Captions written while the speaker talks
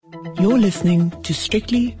You're listening to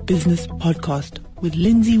Strictly Business Podcast with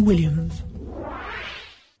Lindsay Williams.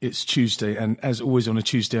 It's Tuesday, and as always on a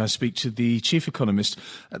Tuesday, I speak to the Chief Economist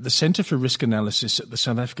at the Centre for Risk Analysis at the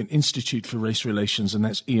South African Institute for Race Relations, and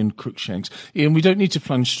that's Ian Cruickshanks. Ian, we don't need to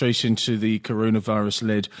plunge straight into the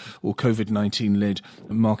coronavirus-led or COVID-19-led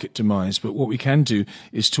market demise, but what we can do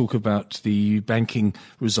is talk about the banking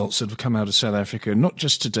results that have come out of South Africa, not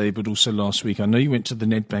just today, but also last week. I know you went to the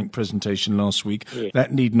Nedbank presentation last week. Yeah.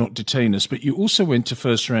 That need not detain us, but you also went to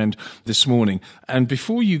First Rand this morning. And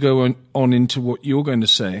before you go on into what you're going to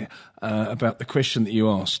say, about the question that you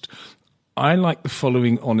asked, I like the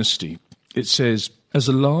following honesty. It says, as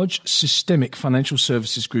a large systemic financial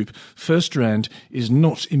services group, First Rand is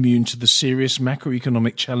not immune to the serious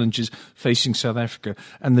macroeconomic challenges facing South Africa,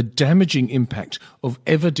 and the damaging impact of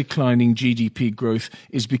ever-declining GDP growth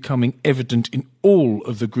is becoming evident in all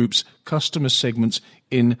of the group's customer segments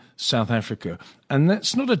in South Africa. And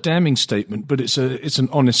that's not a damning statement, but it's an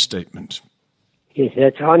honest statement. Yes,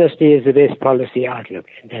 that's honesty is the best policy outlook.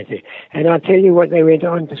 That's it. And I'll tell you what they went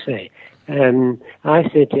on to say. I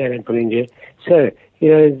said to Alan Pullinger,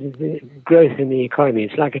 the growth in the economy,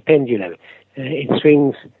 it's like a pendulum. It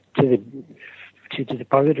swings to the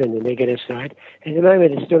positive and the negative side. At the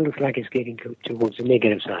moment, it still looks like it's getting towards the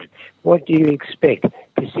negative side. What do you expect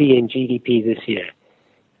to see in GDP this year?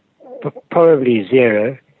 Probably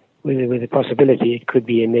zero, with the possibility it could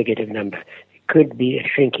be a negative number. Could be a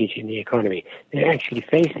shrinkage in the economy. They're actually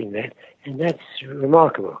facing that, and that's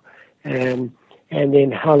remarkable. And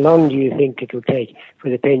then how long do you think it will take for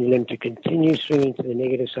the pendulum to continue swinging to the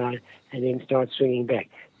negative side and then start swinging back?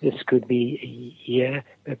 This could be a year,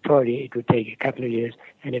 but probably it would take a couple of years,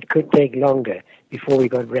 and it could take longer before we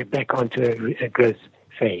got right back onto a growth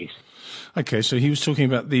phase. Okay, so he was talking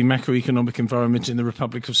about the macroeconomic environment in the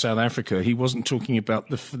Republic of South Africa. He wasn't talking about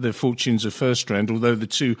the fortunes of First Rand, although the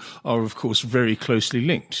two are, of course, very closely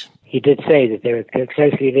linked. He did say that they were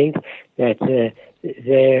closely linked, that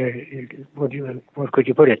they're, what could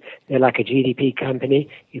you put it? They're like a GDP company.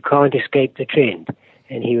 You can't escape the trend.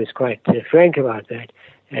 And he was quite frank about that.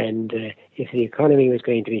 And if the economy was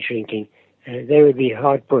going to be shrinking, they would be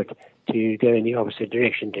hard put to go in the opposite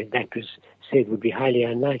direction. That was said would be highly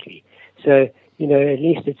unlikely. So, at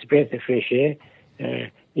least it's a breath of fresh air.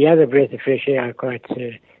 The other breath of fresh air I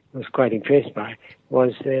was quite impressed by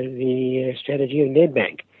was the strategy of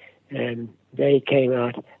Nedbank. They came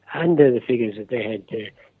out under the figures that they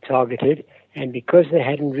had targeted, and because they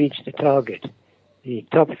hadn't reached the target, the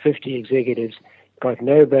top 50 executives got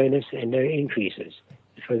no bonus and no increases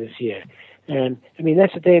for this year.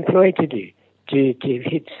 That's what they're employed to do, to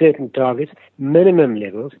hit certain targets, minimum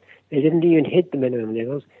levels. They didn't even hit the minimum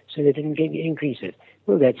levels, so they didn't get increases.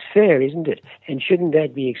 Well, that's fair, isn't it? And shouldn't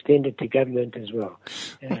that be extended to government as well?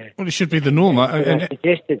 Well, it should be the norm. I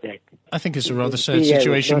suggested that. I think it's a rather sad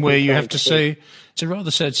situation where you have to say, it's a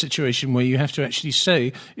rather sad situation where you have to actually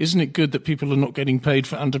say, isn't it good that people are not getting paid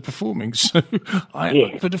for underperforming? So,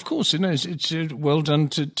 yes. But of course, it's well done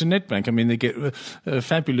to Nedbank. I mean, they get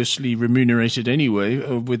fabulously remunerated anyway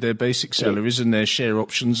with their basic salaries and their share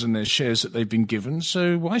options and their shares that they've been given.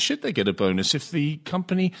 So why should they get a bonus if the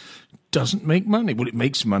company doesn't make money? Well, it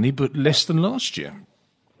makes money, but less than last year.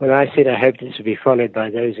 Well, I said I hope this will be followed by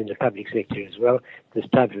those in the public sector as well, this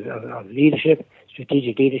type of leadership,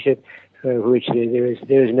 strategic leadership, for which there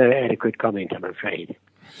is no adequate comment, I'm afraid.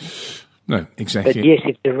 No, exactly. But yes,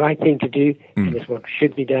 it's the right thing to do, and it's what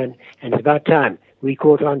should be done, and it's about time we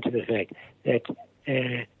caught on to the fact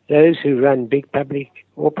that those who run big public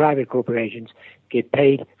or private corporations get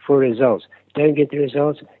paid for results. Don't get the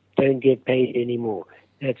results, don't get paid anymore.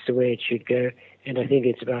 That's the way it should go, and I think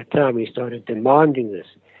it's about time we started demanding this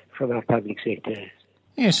from our public sector.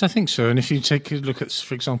 Yes, I think so. And if you take a look at,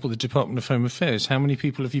 for example, the Department of Home Affairs, how many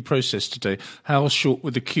people have you processed today? How short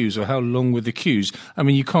were the queues, or how long were the queues? I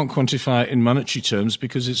mean, you can't quantify it in monetary terms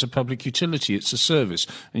because it's a public utility, it's a service.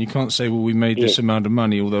 And you can't say, well, we made this amount of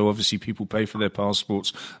money, although obviously people pay for their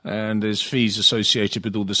passports and there's fees associated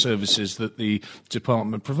with all the services that the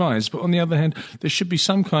department provides. But on the other hand, there should be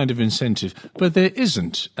some kind of incentive. But there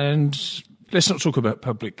isn't. And let's not talk about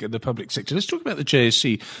the public sector. Let's talk about the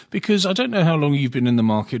JSE, because I don't know how long you've been in the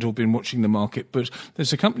market or been watching the market, but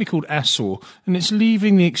there's a company called Assor, and it's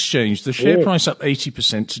leaving the exchange. The share price up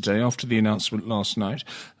 80% today after the announcement last night.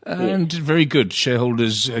 And very good.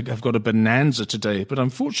 Shareholders have got a bonanza today. But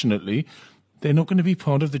unfortunately, they're not going to be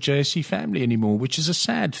part of the JSE family anymore, which is a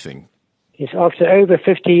sad thing. Yes, after over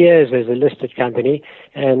 50 years as a listed company,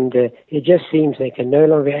 and it just seems they can no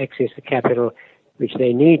longer access the capital which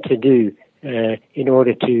they need to do in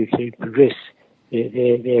order to progress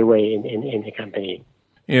their way in the company.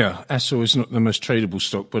 Yeah, Assor is not the most tradable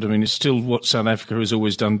stock, but I mean, it's still what South Africa has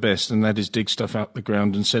always done best, and that is dig stuff out the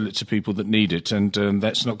ground and sell it to people that need it. And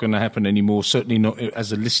that's not going to happen anymore, certainly not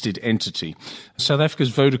as a listed entity. South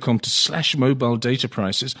Africa's Vodacom to slash mobile data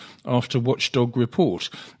prices after watchdog report.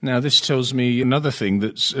 Now, this tells me another thing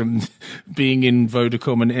that's being in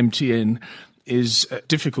Vodacom and MTN is a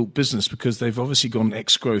difficult business because they've obviously gone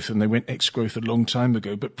ex-growth, and they went ex-growth a long time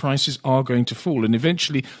ago, but prices are going to fall, and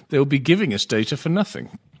eventually they'll be giving us data for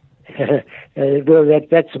nothing. Well,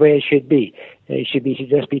 that's the way it should be. It should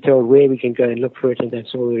just be told where we can go and look for it, and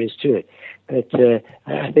that's all there is to it. But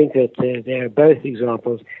I think that there are both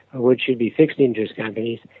examples of what should be fixed interest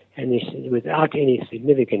companies, and this, without any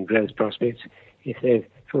significant growth prospects, if they're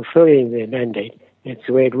fulfilling their mandate, that's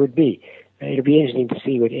the way it would be. It'll be interesting to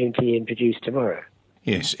see what MTN produce tomorrow.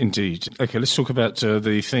 Yes, indeed. Okay, let's talk about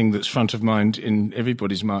the thing that's front of mind in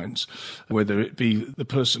everybody's minds, whether it be the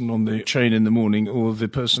person on the train in the morning or the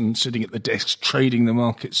person sitting at the desk trading the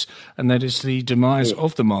markets, and that is the demise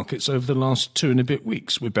of the markets over the last 2 and a bit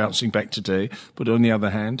weeks. We're bouncing back today, but on the other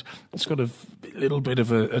hand, it's got a little bit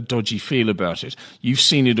of a dodgy feel about it. You've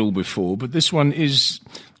seen it all before, but this one is,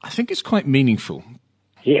 I think it's quite meaningful.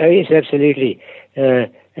 Yeah, yes, absolutely.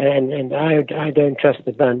 And I don't trust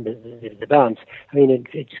the bounce. I mean,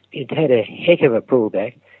 it had a heck of a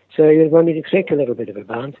pullback, so one would expect a little bit of a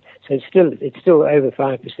bounce. So it's still over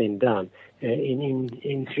 5% down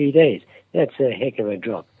in 3 days. That's a heck of a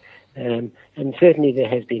drop. And certainly there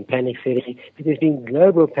has been panic selling, but there's been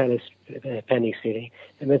global panic selling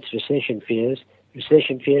amidst recession fears,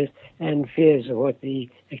 and fears of what the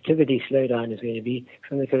activity slowdown is going to be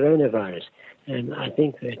from the coronavirus. And I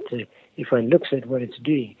think that if one looks at what it's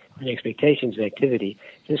doing on expectations of activity,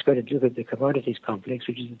 just got to look at the commodities complex,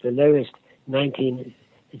 which is at the lowest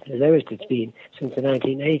it's been since the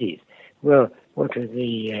 1980s. Well, what with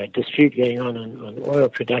the dispute going on oil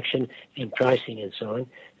production and pricing and so on,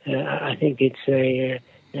 I think it's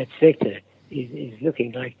that sector is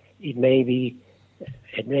looking like it may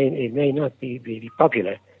not be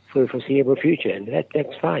popular for the foreseeable future, and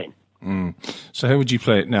that's fine. So how would you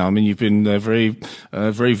play it now? I mean, you've been very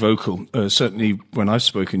vocal, certainly when I've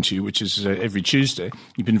spoken to you, which is every Tuesday.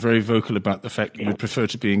 You've been very vocal about the fact that you would prefer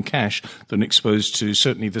to be in cash than exposed to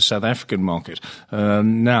certainly the South African market.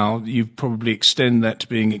 Now you probably extend that to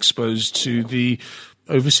being exposed to the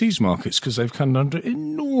overseas markets because they've come under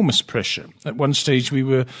enormous pressure. At one stage, we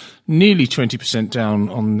were nearly 20% down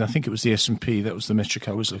on, I think it was the S&P. That was the metric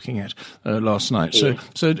I was looking at last night. Yeah.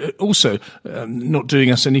 So also not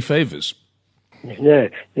doing us any favours. No,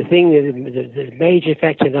 the major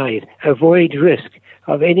factor now is avoid risk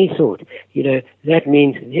of any sort. That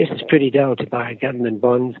means, yes, it's pretty dull to buy government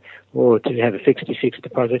bonds or to have a fixed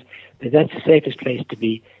deposit, but that's the safest place to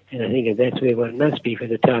be, and I think that's where one must be for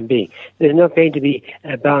the time being. There's not going to be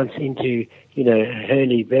a bounce into,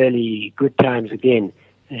 hurly-burly, good times again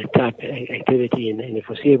type activity in the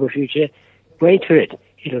foreseeable future. Wait for it.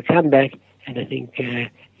 It'll come back, and I think,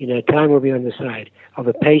 time will be on the side of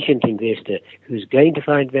a patient investor who's going to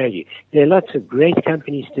find value. There are lots of great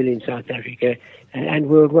companies still in South Africa and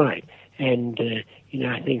worldwide. And,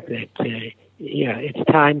 I think that,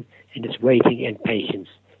 it's time and it's waiting and patience.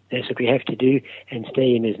 That's what we have to do, and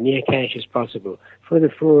stay in as near cash as possible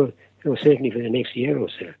or certainly for the next year or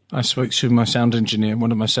so. I spoke to one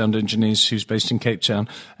of my sound engineers who's based in Cape Town,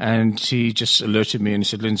 and he just alerted me and he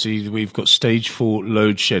said, Lindsay, we've got stage 4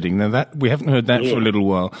 load shedding. Now that we haven't heard that for a little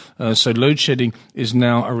while. So load shedding is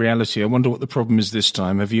now a reality. I wonder what the problem is this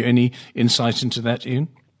time. Have you any insight into that, Ian?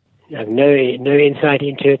 I have no insight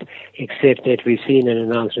into it, except that we've seen an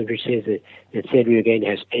announcement which says that said we were going to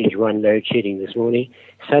have stage 1 load shedding this morning.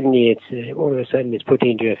 Suddenly, all of a sudden it's put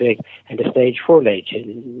into effect, and a stage 4 load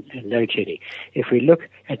shedding. If we look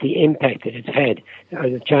at the impact that it's had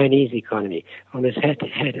on the Chinese economy, on it's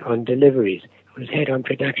had on deliveries, on it's had on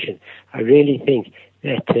production, I really think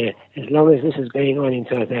that as long as this is going on in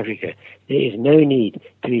South Africa, there is no need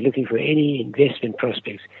to be looking for any investment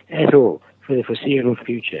prospects at all for the foreseeable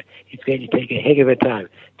future. It's going to take a heck of a time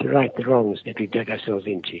to right the wrongs that we've dug ourselves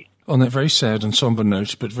into. On that very sad and sombre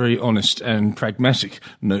note, but very honest and pragmatic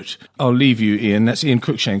note, I'll leave you, Ian. That's Ian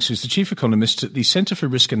Cruickshanks, who's the Chief Economist at the Centre for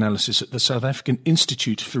Risk Analysis at the South African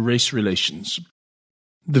Institute for Race Relations.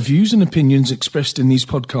 The views and opinions expressed in these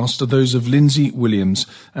podcasts are those of Lindsay Williams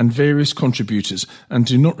and various contributors and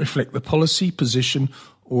do not reflect the policy, position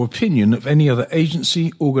or opinion of any other agency,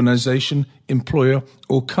 organisation, employer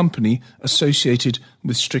or company associated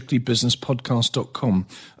with strictlybusinesspodcast.com.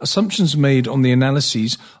 Assumptions made on the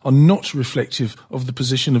analyses are not reflective of the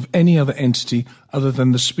position of any other entity other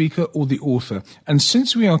than the speaker or the author. And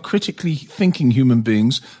since we are critically thinking human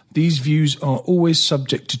beings, these views are always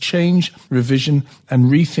subject to change, revision and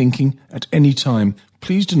rethinking at any time.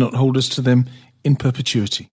 Please do not hold us to them in perpetuity.